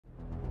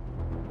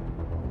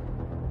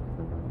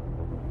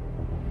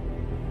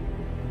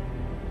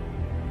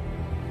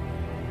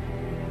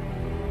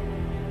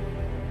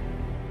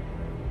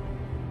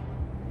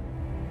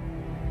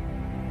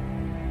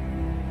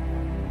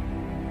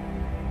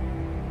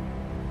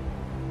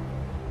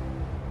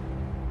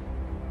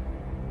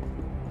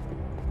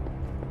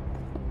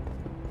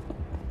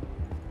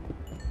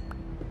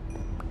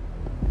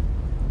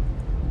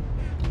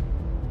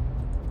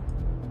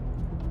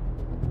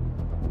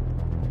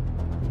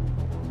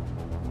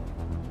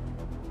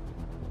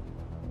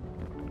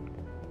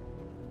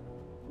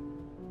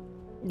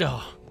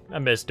Oh, I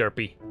miss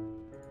Derpy.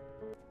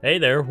 Hey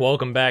there,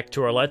 welcome back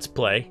to our Let's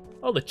Play.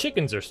 Oh, the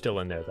chickens are still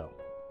in there, though.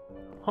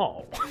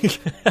 Oh.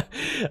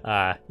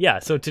 Yeah,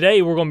 so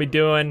today we're going to be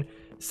doing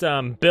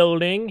some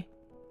building.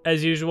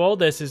 As usual,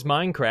 this is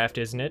Minecraft,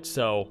 isn't it?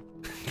 So,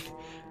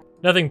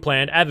 nothing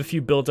planned. I have a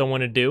few builds I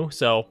want to do,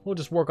 so we'll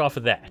just work off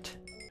of that.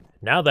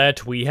 Now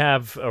that we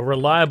have a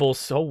reliable...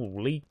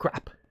 Holy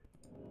crap.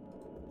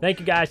 Thank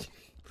you, guys,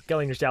 for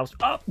killing yourselves.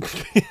 Oh!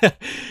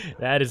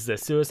 That is the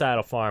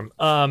suicidal farm.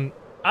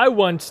 I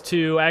want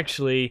to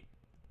actually...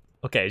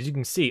 Okay, as you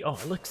can see... Oh,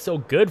 it looks so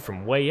good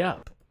from way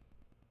up.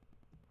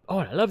 Oh,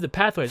 I love the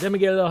pathways. Let me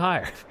get a little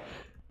higher.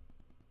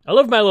 I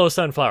love my little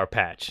sunflower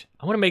patch.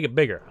 I want to make it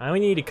bigger. I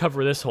only need to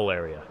cover this whole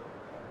area.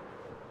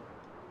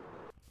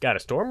 Got a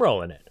storm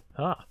roll in it.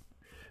 Huh.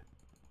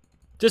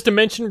 Just to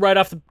mention right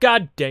off the...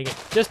 God dang it.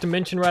 Just to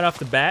mention right off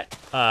the bat,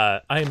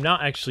 I am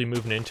not actually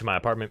moving into my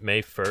apartment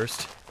May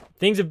 1st.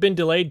 Things have been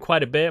delayed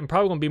quite a bit. I'm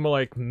probably going to be more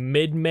like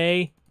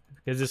mid-May.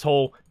 Because this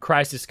whole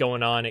crisis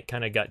going on, it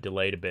kind of got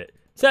delayed a bit.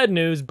 Sad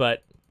news,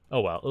 but oh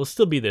well. It'll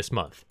still be this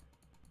month.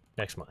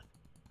 Next month.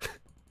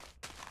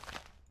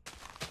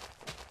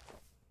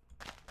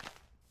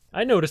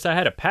 I noticed I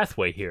had a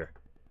pathway here.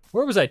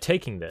 Where was I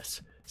taking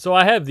this? So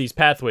I have these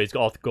pathways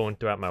all going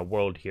throughout my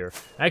world here.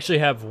 I actually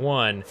have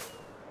one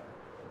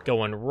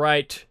going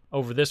right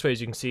over this way,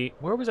 as you can see.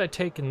 Where was I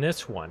taking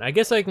this one? I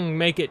guess I can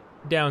make it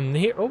down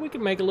here. Oh, we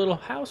can make a little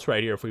house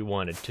right here if we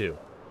wanted to.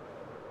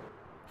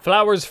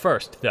 Flowers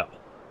first, though.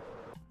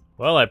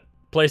 Well, I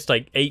placed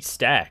like 8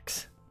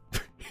 stacks.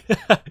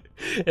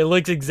 It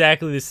looks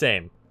exactly the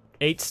same.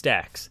 8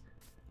 stacks.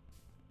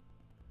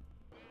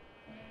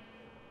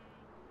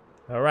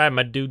 Alright,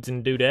 my dudes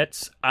and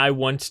dudettes. I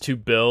want to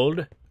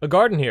build a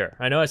garden here.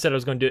 I know I said I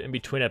was going to do it in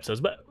between episodes,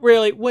 but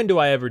really, when do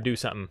I ever do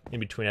something in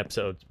between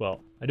episodes?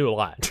 Well, I do a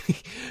lot.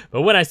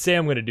 But when I say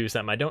I'm going to do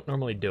something, I don't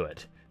normally do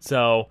it.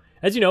 So,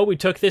 as you know, we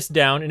took this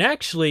down, and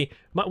actually,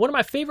 one of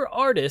my favorite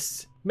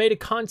artists made a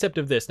concept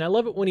of this, and I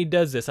love it when he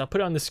does this. I'll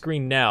put it on the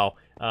screen now.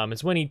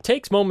 It's when he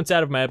takes moments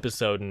out of my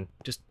episode and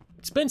just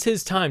spends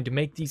his time to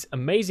make these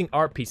amazing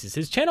art pieces.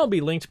 His channel will be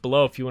linked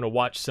below if you want to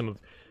watch some of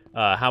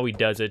how he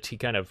does it. He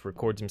kind of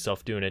records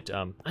himself doing it.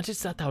 I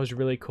just thought that was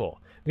really cool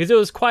because it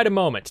was quite a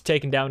moment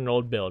taking down an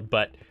old build,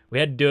 but we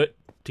had to do it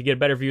to get a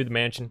better view of the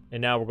mansion,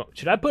 and now we're going...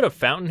 Should I put a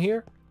fountain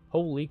here?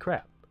 Holy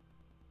crap.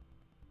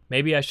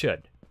 Maybe I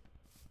should.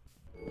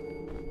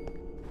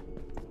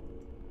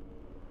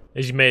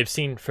 As you may have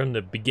seen from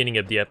the beginning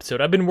of the episode,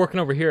 I've been working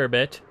over here a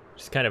bit,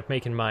 just kind of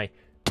making my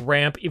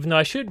ramp, even though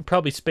I should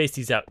probably space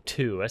these out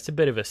too. That's a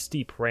bit of a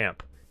steep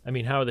ramp. I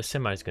mean, how are the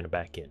semis going to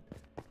back in?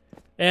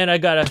 And I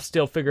gotta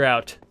still figure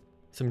out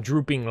some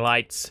drooping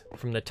lights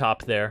from the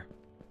top there.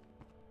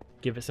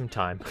 Give it some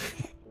time.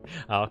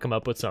 I'll come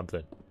up with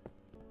something.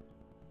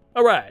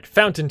 Alright,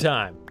 fountain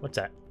time. What's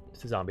that?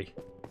 It's a zombie.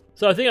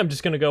 So I think I'm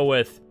just gonna go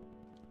with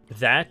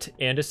that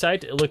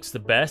andesite. It looks the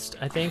best,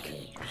 I think.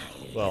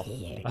 Well,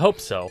 I hope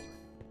so.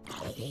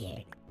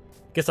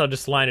 Guess I'll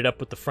just line it up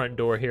with the front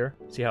door here.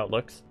 See how it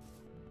looks.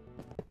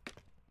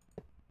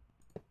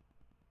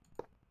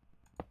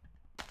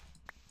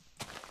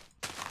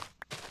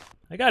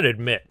 I gotta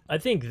admit, I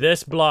think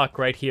this block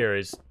right here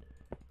is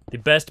the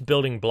best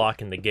building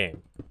block in the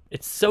game.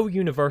 It's so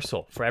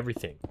universal for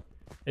everything.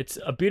 It's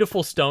a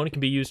beautiful stone. It can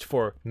be used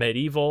for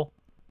medieval,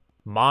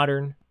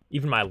 modern,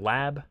 even my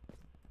lab.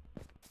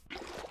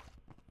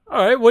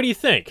 Alright, what do you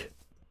think?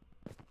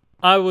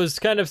 I was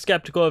kind of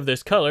skeptical of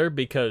this color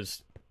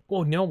because,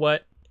 well, you know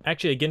what?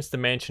 Actually, against the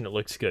mansion, it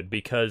looks good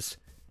because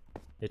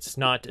it's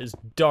not as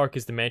dark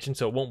as the mansion,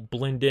 so it won't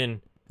blend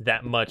in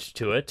that much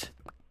to it.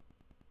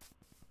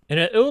 And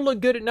it'll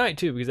look good at night,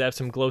 too, because I have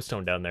some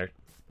glowstone down there.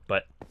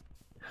 But,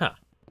 huh.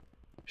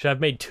 Should I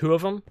have made 2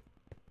 of them?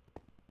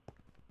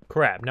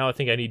 Crap, now I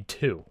think I need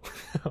 2.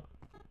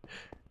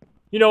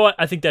 You know what?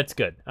 I think that's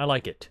good. I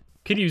like it.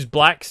 Could use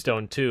black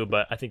stone, too,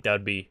 but I think that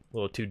would be a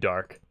little too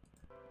dark.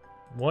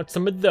 Want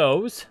some of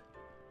those.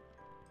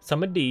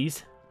 Some of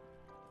these.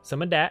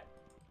 Some of that.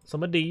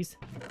 Some of these.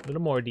 A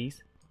little more of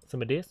these.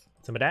 Some of this.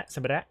 Some of that.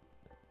 Some of that.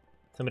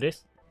 Some of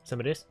this. Some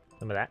of this.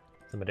 Some of that.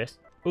 Some of this.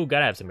 Ooh,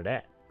 gotta have some of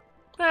that.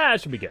 Ah,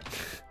 that should be good.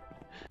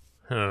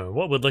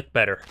 What would look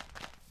better?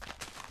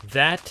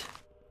 That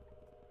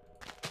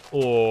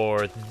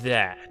or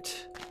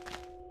that?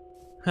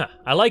 Huh,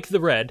 I like the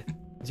red.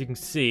 As you can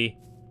see,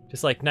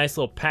 just like nice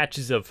little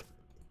patches of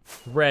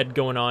red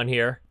going on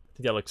here. I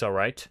think that looks all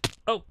right.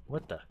 Oh,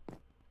 what the?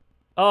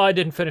 Oh, I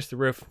didn't finish the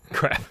roof.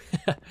 Crap.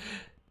 I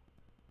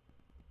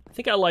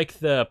think I like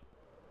the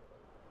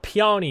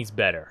peonies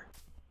better.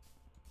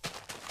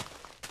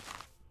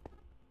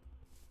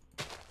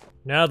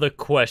 Now the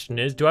question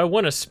is, do I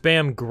want to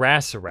spam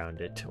grass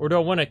around it? Or do I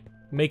want to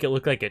make it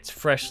look like it's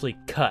freshly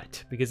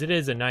cut? Because it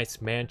is a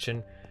nice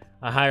mansion.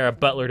 I hire a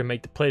butler to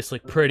make the place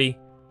look pretty.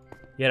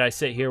 Yet I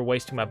sit here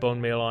wasting my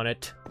bone meal on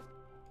it.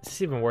 Is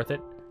this even worth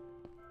it?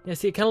 Yeah,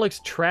 see, it kind of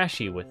looks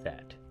trashy with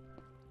that.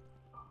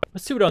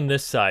 Let's do it on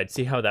this side,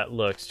 see how that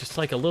looks. Just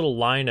like a little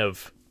line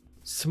of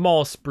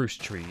small spruce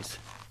trees.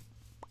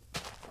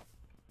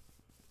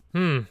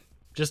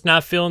 Just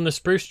not feeling the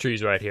spruce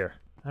trees right here.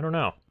 I don't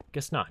know.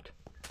 Guess not.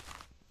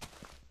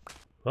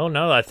 Well,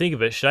 now that I think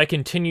of it, should I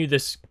continue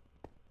this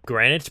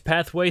granite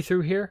pathway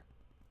through here?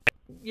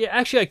 Yeah,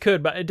 actually I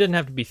could, but it doesn't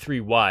have to be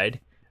 3 wide.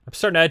 I'm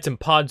starting to add some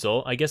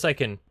podzol. I guess I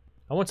can...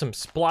 I want some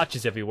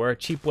splotches everywhere. A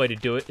cheap way to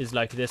do it is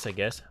like this, I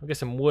guess. I'll get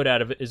some wood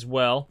out of it as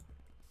well.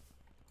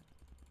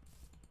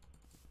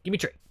 Give me a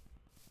tree.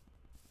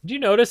 Did you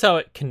notice how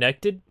it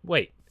connected?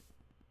 Wait.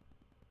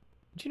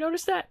 Did you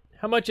notice that?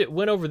 How much it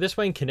went over this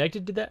way and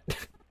connected to that?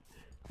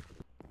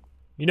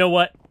 You know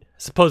what?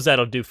 Suppose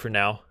that'll do for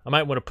now. I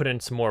might want to put in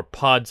some more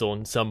podzol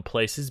in some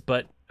places,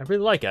 but I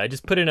really like it. I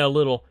just put in a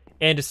little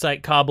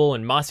andesite cobble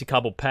and mossy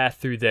cobble path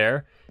through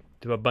there.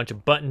 Do a bunch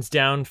of buttons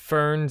down,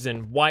 ferns,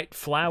 and white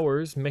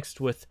flowers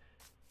mixed with,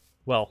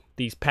 well,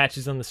 these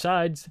patches on the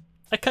sides.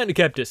 I kind of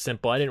kept it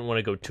simple. I didn't want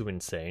to go too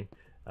insane.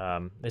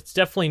 It's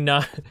definitely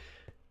not...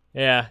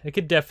 Yeah, it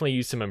could definitely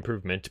use some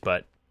improvement,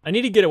 but I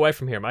need to get away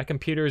from here. My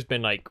computer has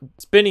been, like,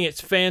 spinning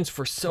its fans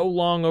for so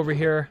long over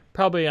here.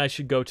 Probably I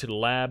should go to the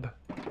lab.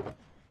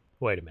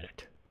 Wait a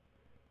minute.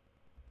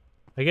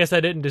 I guess I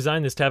didn't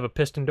design this to have a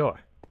piston door.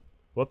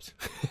 Whoops.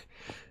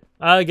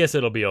 I guess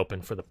it'll be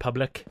open for the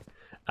public.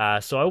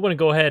 So I want to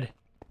go ahead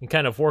and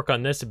kind of work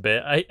on this a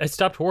bit. I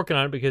stopped working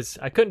on it because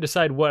I couldn't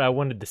decide what I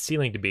wanted the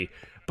ceiling to be.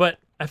 But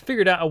I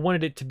figured out I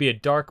wanted it to be a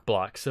dark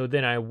block. So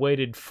then I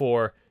waited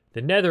for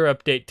the Nether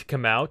update to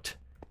come out.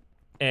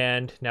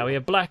 And now we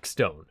have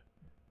blackstone.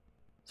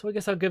 So I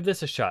guess I'll give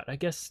this a shot. I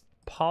guess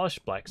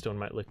polished blackstone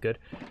might look good.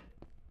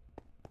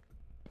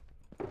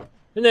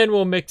 And then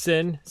we'll mix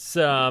in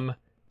some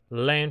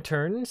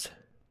lanterns.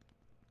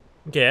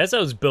 Okay, as I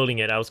was building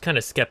it, I was kind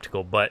of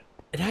skeptical, but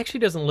it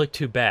actually doesn't look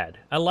too bad.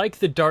 I like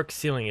the dark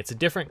ceiling. It's a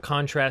different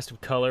contrast of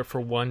color for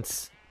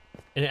once,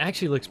 and it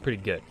actually looks pretty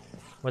good.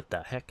 What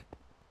the heck?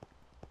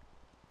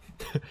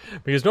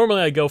 Because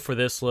normally I go for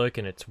this look,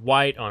 and it's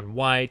white on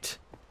white.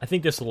 I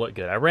think this will look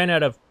good. I ran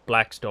out of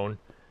blackstone.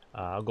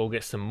 I'll go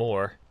get some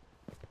more.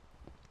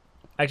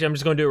 Actually, I'm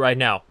just going to do it right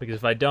now, because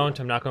if I don't,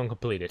 I'm not going to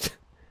complete it.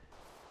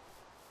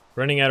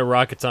 Running out of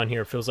rockets on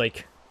here feels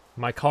like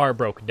my car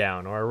broke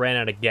down, or I ran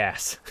out of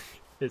gas.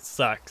 It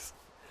sucks.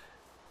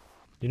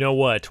 You know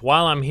what?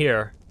 While I'm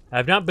here,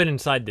 I've not been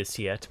inside this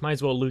yet. Might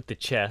as well loot the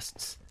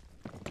chests.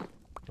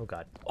 Oh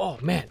god. Oh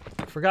man,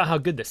 I forgot how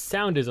good the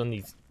sound is on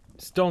these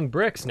stone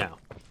bricks now.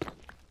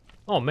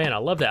 Oh man, I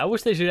love that. I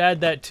wish they should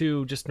add that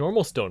to just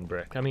normal stone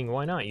brick. I mean,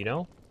 why not, you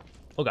know?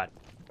 Oh god.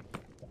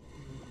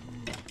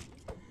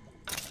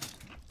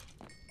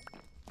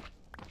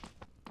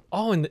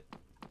 Oh, and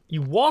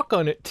you walk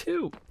on it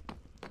too.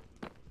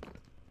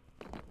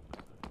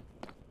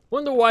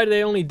 Wonder why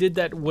they only did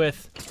that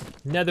with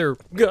nether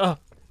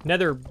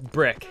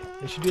brick.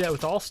 They should do that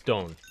with all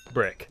stone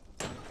brick.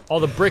 All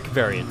the brick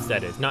variants,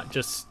 that is, not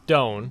just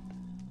stone.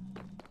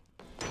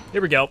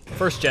 Here we go,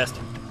 first chest.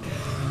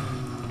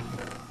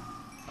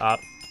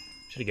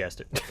 Should have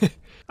guessed it.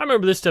 I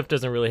remember this stuff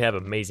doesn't really have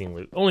amazing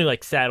loot. Only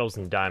like saddles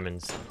and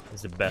diamonds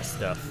is the best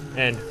stuff.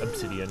 And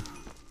obsidian.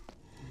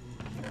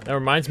 That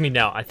reminds me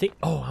now, I think,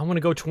 oh, I want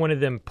to go to one of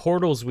them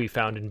portals we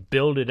found and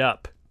build it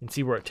up and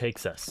see where it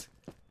takes us.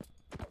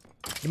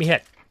 Give me a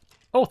hit.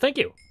 Oh, thank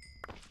you.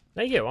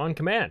 Thank you, on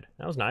command.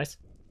 That was nice.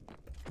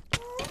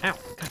 Ow,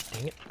 god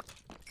dang it.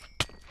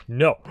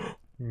 No.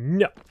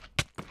 No.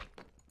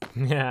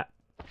 Yeah.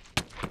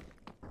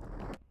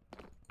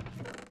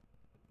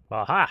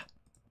 Aha.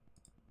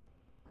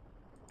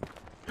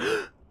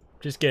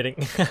 Just kidding.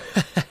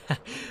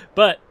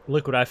 But,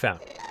 look what I found.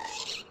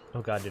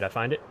 Oh god, did I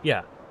find it?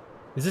 Yeah.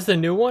 Is this a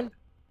new one?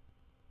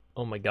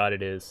 Oh my god,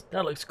 it is.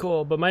 That looks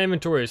cool, but my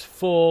inventory is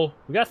full.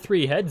 We got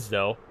 3 heads,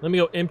 though. Let me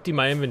go empty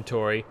my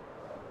inventory.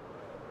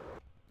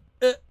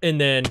 And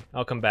then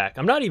I'll come back.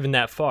 I'm not even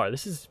that far.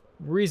 This is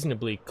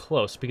reasonably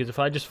close, because if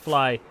I just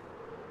fly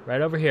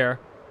right over here,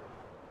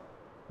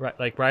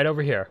 right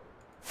over here.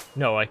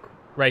 No, like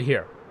right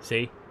here.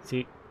 See?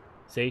 See?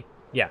 See?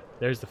 Yeah,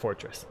 there's the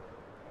fortress.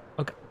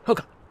 Okay,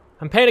 okay.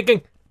 I'm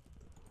panicking.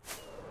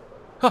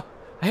 Huh,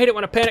 I hate it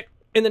when I panic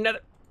in the nether.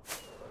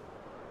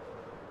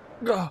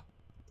 Huh,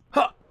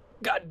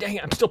 god dang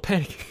it, I'm still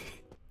panicking.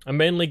 I'm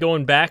mainly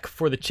going back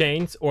for the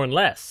chains, or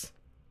unless.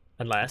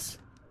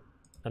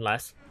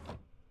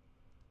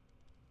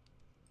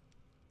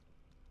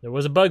 There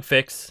was a bug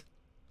fix.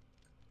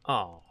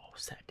 Oh,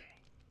 sad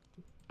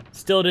day.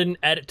 Still didn't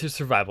add it to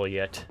survival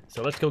yet,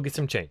 so let's go get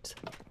some chains.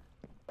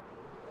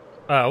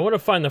 I want to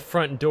find the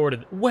front door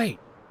to wait!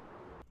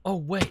 Oh,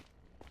 wait.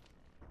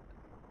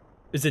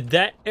 Is it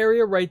that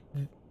area right...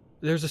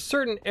 There's a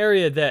certain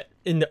area that,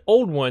 in the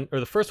old one, or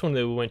the first one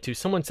that we went to,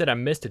 someone said I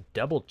missed a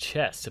double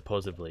chest,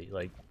 supposedly.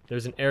 Like,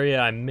 there's an area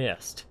I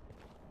missed.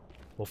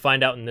 We'll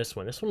find out in this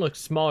one. This one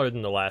looks smaller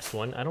than the last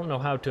one. I don't know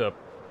how to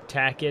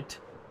attack it.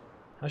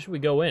 How should we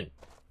go in?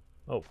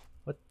 Oh,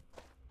 what?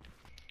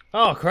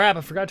 Oh, crap,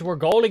 I forgot to wear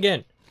gold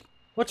again.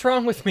 What's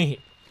wrong with me?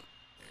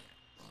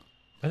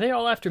 Are they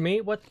all after me?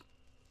 What?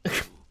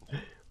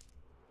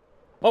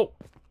 Oh.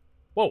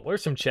 Whoa,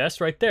 there's some chests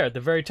right there at the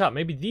very top.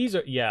 Maybe these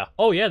are... Yeah.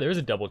 Oh, yeah, there's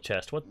a double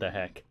chest. What the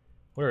heck?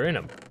 What are in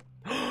them?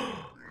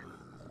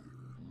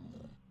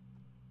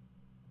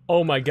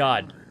 Oh my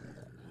god.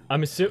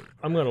 I'm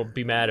gonna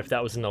be mad if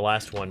that was in the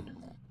last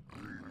one.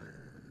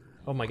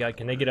 Oh my god,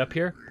 can they get up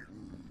here?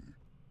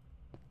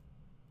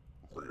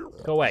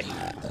 Go away.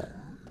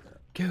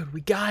 Dude,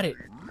 we got it.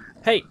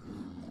 Hey,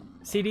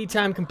 CD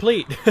time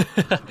complete.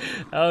 That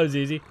was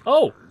easy.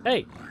 Oh,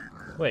 hey.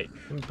 Wait,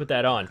 let me put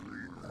that on.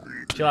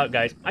 Chill out,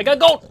 guys. I got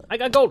gold. I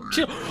got gold.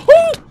 Chill.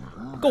 Oh!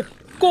 Go,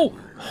 go.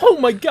 Oh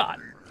my god.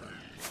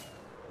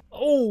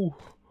 Oh.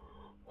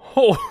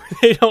 Oh,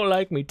 they don't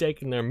like me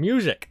taking their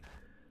music.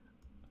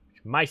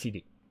 My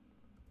CD.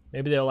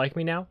 Maybe they'll like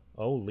me now?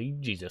 Holy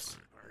Jesus.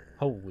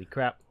 Holy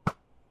crap.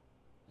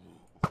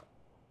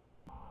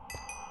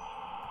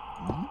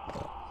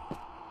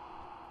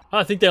 Oh,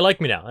 I think they like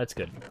me now. That's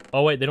good.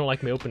 Oh, wait, they don't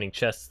like me opening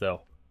chests,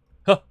 though.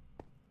 Huh.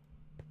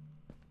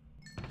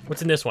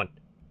 What's in this one?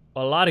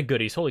 A lot of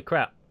goodies. Holy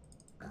crap.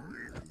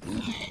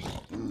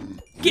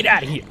 Get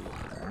out of here.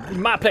 This is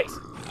my place.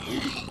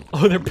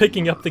 Oh, they're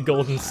picking up the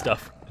golden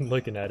stuff and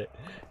looking at it.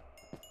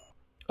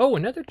 Oh,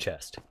 another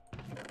chest.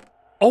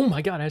 Oh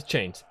my god, it has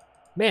chains.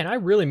 Man, I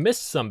really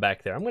missed some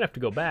back there. I'm gonna have to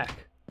go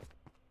back.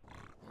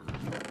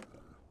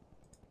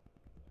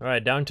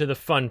 Alright, down to the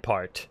fun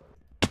part.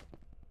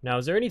 Now,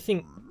 is there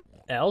anything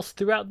else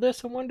throughout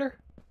this, I wonder?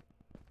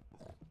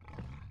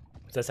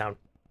 What's that sound?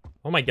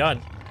 Oh my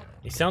god.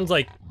 It sounds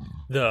like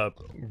the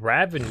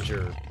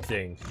Ravager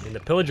thing in the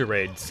Pillager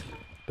raids.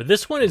 But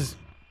this one is...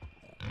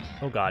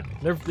 Oh god.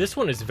 This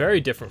one is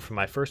very different from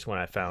my first one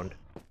I found.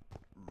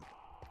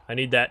 I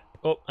need that.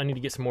 Oh, I need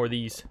to get some more of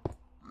these.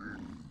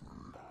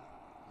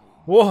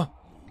 Whoa!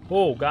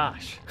 Oh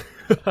gosh.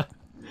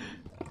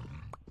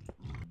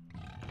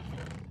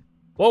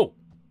 Whoa!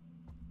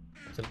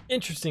 Some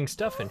interesting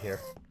stuff in here.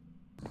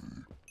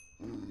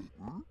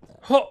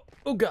 Oh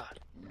god.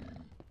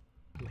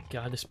 Oh my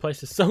god, this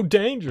place is so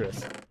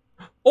dangerous.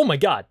 Oh my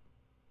god.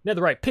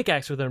 Netherite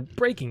pickaxe with a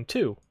breaking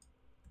too.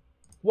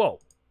 Whoa.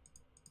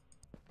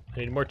 I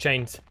need more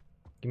chains.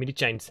 Give me the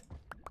chains.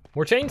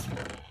 More chains?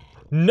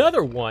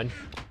 Another one?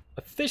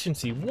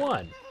 Efficiency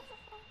 1.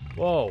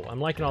 Whoa,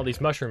 I'm liking all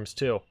these mushrooms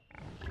too.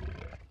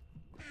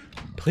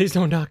 Please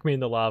don't knock me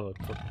in the lava,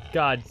 for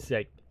God's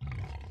sake.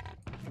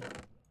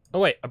 Oh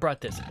wait, I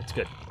brought this. That's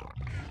good.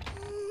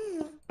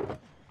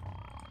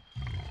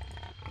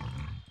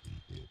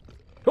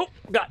 Oh,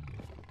 got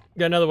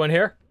another one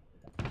here.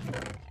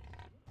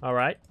 All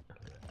right.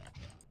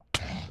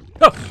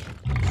 Oh!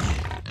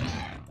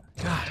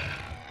 God,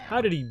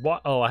 how did he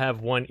walk? Oh, I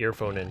have one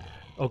earphone in.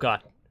 Oh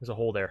God, there's a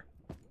hole there.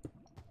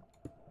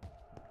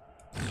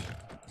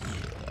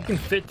 You can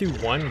fit through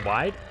one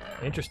wide?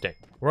 Interesting.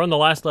 We're on the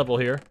last level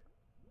here.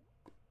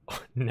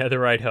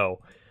 Netherite hoe.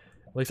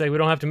 Looks like we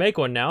don't have to make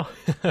one now.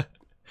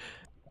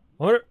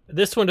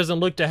 This one doesn't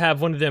look to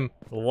have one of them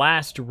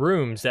last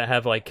rooms that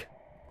have like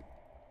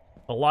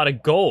a lot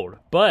of gold,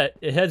 but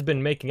it has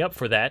been making up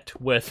for that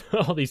with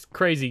all these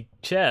crazy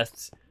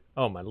chests.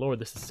 Oh my lord,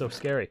 this is so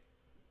scary.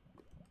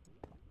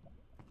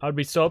 I would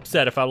be so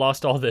upset if I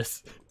lost all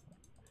this.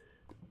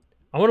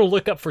 I want to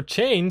look up for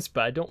chains,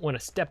 but I don't want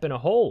to step in a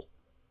hole.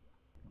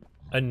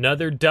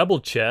 Another double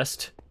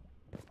chest.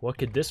 What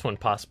could this one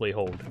possibly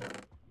hold?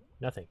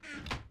 Nothing.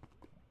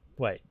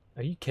 Wait,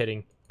 are you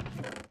kidding?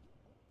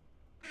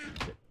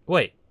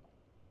 Wait.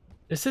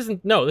 This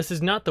isn't... No, this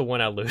is not the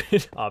one I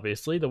looted,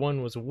 obviously. The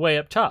one was way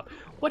up top.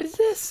 What is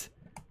this?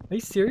 Are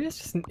you serious?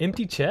 Just an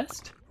empty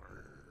chest?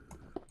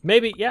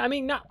 Maybe, yeah, I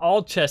mean, not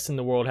all chests in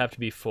the world have to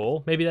be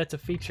full. Maybe that's a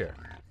feature.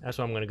 That's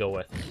what I'm going to go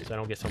with, so I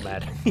don't get so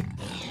mad.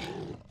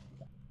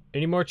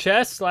 Any more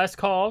chests? Last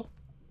call.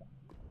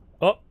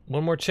 Oh,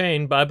 one more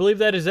chain, but I believe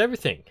that is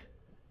everything.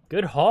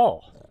 Good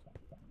haul.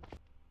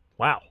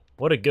 Wow,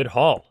 what a good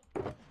haul.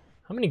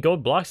 How many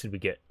gold blocks did we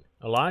get?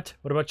 A lot?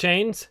 What about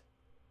chains?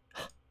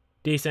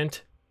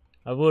 Decent.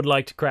 I would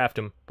like to craft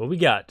them, but we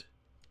got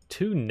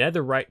 2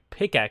 netherite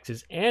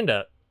pickaxes and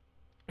a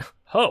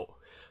hoe.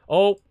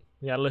 Oh,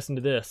 we gotta listen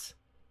to this.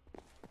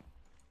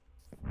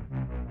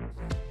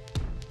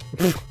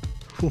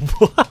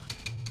 What?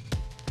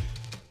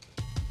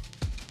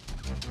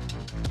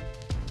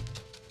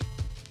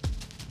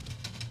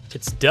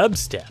 It's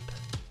dubstep.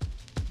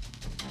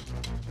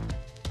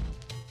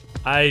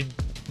 I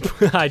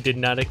did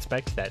not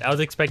expect that. I was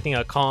expecting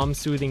a calm,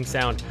 soothing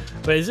sound.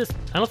 But is this...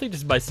 I don't think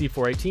this is by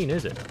C418,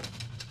 is it?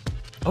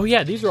 Oh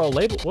yeah, these are all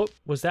labeled. What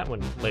was that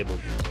one labeled?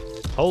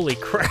 Holy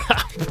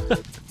crap.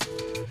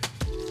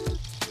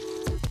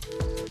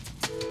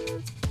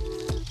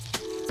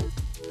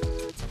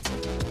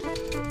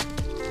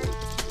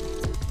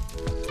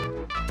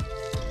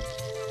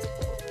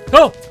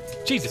 Oh!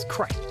 Jesus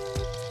Christ.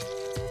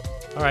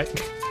 Alright.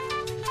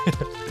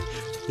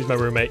 He's my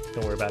roommate.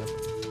 Don't worry about him.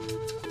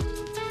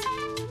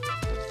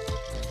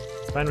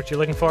 Find what you're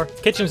looking for.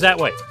 Kitchen's that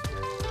way.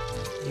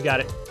 You got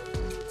it.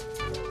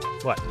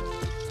 What?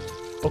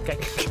 Okay.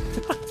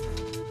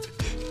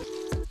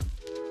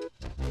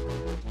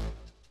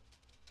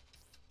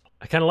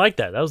 I kind of like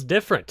that. That was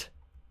different.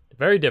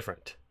 Very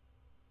different.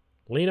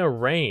 Lena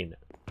Rain.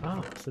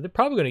 Oh, so they're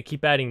probably going to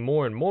keep adding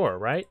more and more,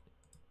 right?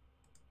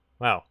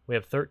 Wow, we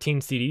have 13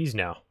 CDs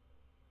now.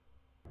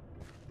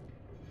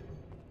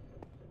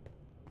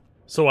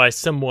 So I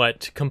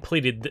somewhat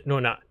completed, no,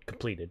 not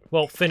completed.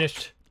 Well,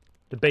 finished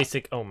the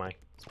basic, oh my,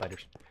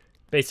 spiders.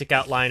 Basic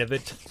outline of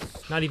it.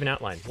 Not even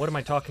outline. What am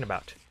I talking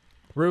about?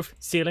 Roof,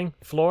 ceiling,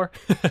 floor.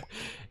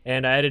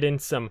 And I added in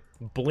some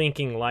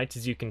blinking lights,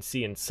 as you can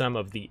see in some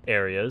of the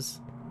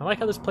areas. I like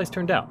how this place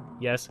turned out.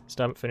 Yes,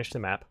 still haven't finished the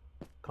map.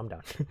 Calm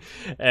down.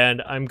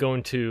 And I'm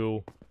going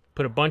to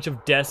put a bunch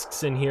of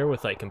desks in here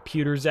with like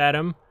computers at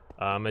them,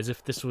 as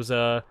if this was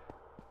a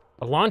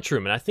launch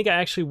room. And I think I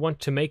actually want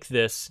to make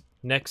this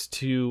next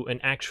to an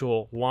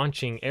actual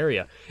launching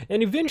area.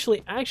 And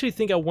eventually, I actually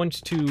think I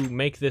want to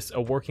make this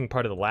a working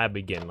part of the lab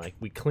again. Like,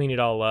 we clean it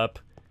all up,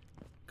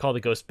 call the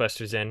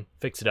Ghostbusters in,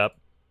 fix it up.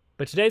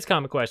 But today's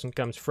comment question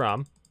comes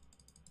from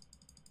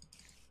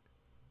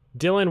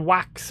Dylan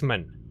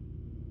Waxman.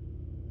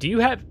 Do you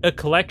have a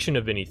collection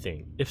of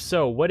anything? If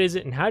so, what is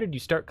it and how did you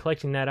start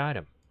collecting that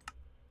item?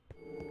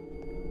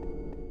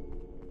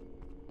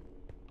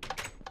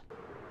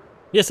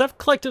 Yes, I've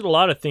collected a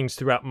lot of things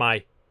throughout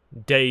my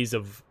days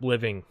of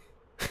living.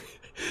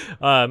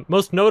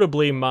 Most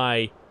notably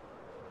my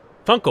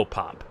Funko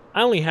Pop.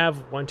 I only have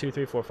 1, 2,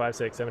 3, 4, 5,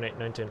 6, 7, 8,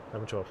 9, 10,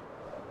 11, 12,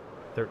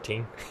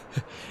 13.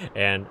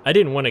 And I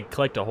didn't want to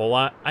collect a whole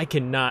lot. I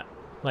cannot,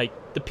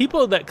 like, the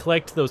people that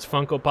collect those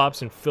Funko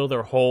Pops and fill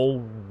their whole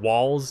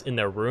walls in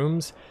their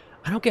rooms,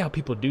 I don't get how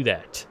people do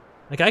that.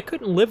 Like, I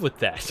couldn't live with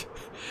that.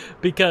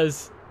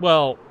 Because,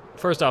 well,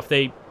 first off,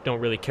 they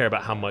don't really care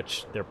about how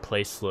much their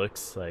place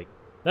looks. Like,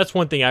 that's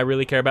one thing I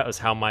really care about, is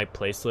how my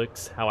place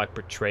looks, how I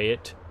portray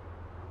it.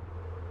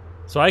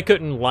 So I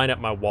couldn't line up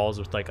my walls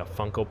with like a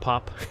Funko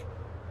Pop.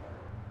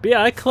 But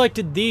yeah, I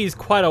collected these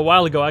quite a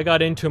while ago. I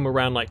got into them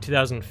around like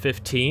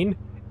 2015,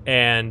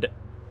 and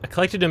I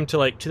collected them to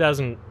like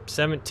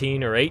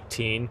 2017 or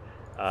 18,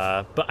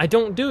 but I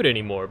don't do it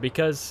anymore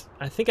because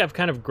I think I've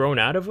kind of grown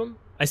out of them.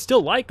 I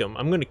still like them.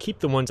 I'm going to keep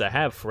the ones I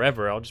have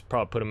forever. I'll just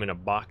probably put them in a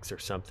box or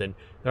something.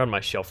 They're on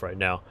my shelf right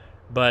now.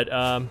 But,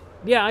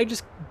 yeah, I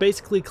just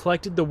basically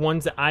collected the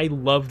ones that I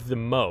loved the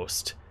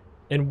most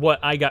and what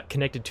I got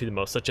connected to the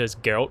most, such as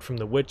Geralt from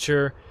The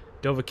Witcher,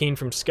 Dovahkiin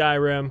from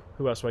Skyrim,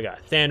 who else do I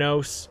got?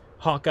 Thanos,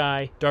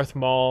 Hawkeye, Darth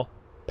Maul,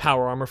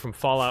 Power Armor from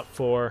Fallout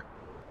 4,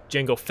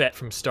 Jango Fett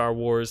from Star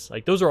Wars.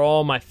 Like, those are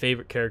all my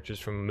favorite characters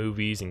from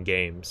movies and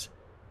games.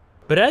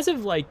 But as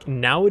of, like,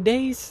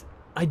 nowadays,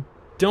 I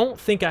don't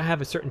think I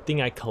have a certain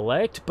thing I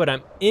collect, but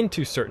I'm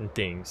into certain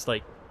things.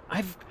 Like,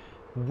 I've,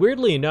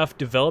 weirdly enough,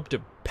 developed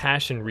a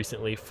passion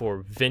recently for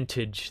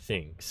vintage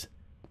things.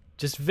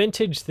 Just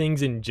vintage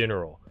things in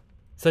general.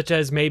 Such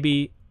as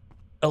maybe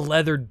a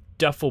leather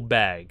duffel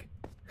bag.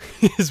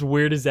 As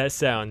weird as that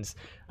sounds.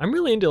 I'm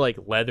really into like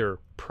leather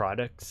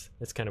products.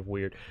 That's kind of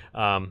weird.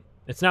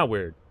 It's not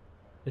weird.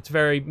 It's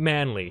very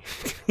manly.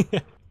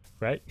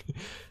 Right?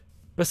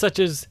 But such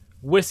as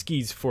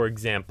whiskeys, for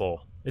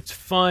example. It's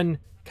fun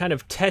kind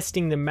of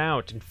testing them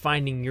out and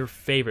finding your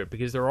favorite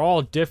because they're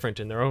all different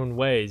in their own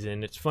ways,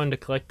 and it's fun to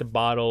collect the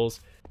bottles.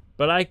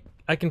 But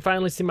I can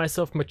finally see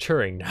myself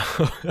maturing now.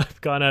 I've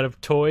gone out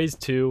of toys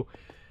to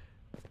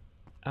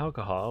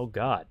alcohol. Oh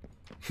god.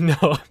 No,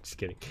 I'm just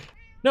kidding.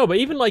 No, but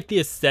even like the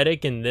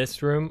aesthetic in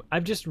this room,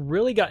 I've just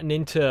really gotten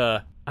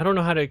into, I don't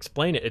know how to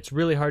explain it. It's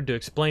really hard to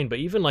explain, but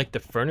even like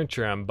the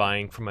furniture I'm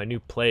buying for my new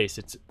place,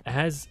 it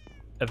has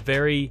a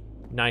very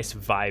nice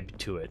vibe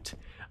to it.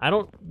 I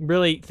don't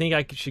really think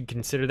I should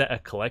consider that a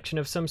collection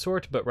of some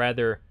sort, but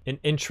rather an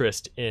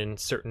interest in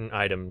certain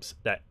items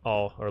that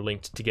all are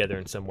linked together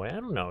in some way. I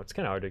don't know. It's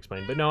kind of hard to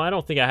explain. But no, I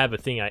don't think I have a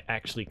thing I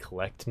actually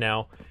collect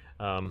now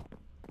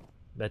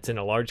that's in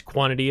a large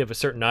quantity of a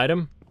certain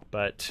item.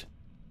 But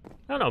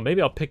I don't know.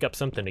 Maybe I'll pick up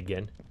something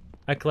again.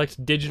 I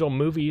collect digital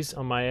movies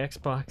on my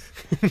Xbox.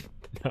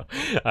 No.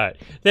 All right.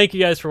 Thank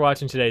you guys for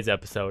watching today's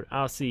episode.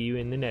 I'll see you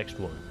in the next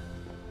one.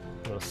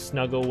 We'll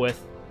snuggle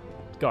with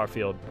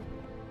Garfield.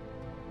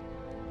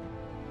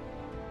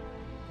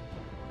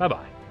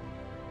 Bye-bye.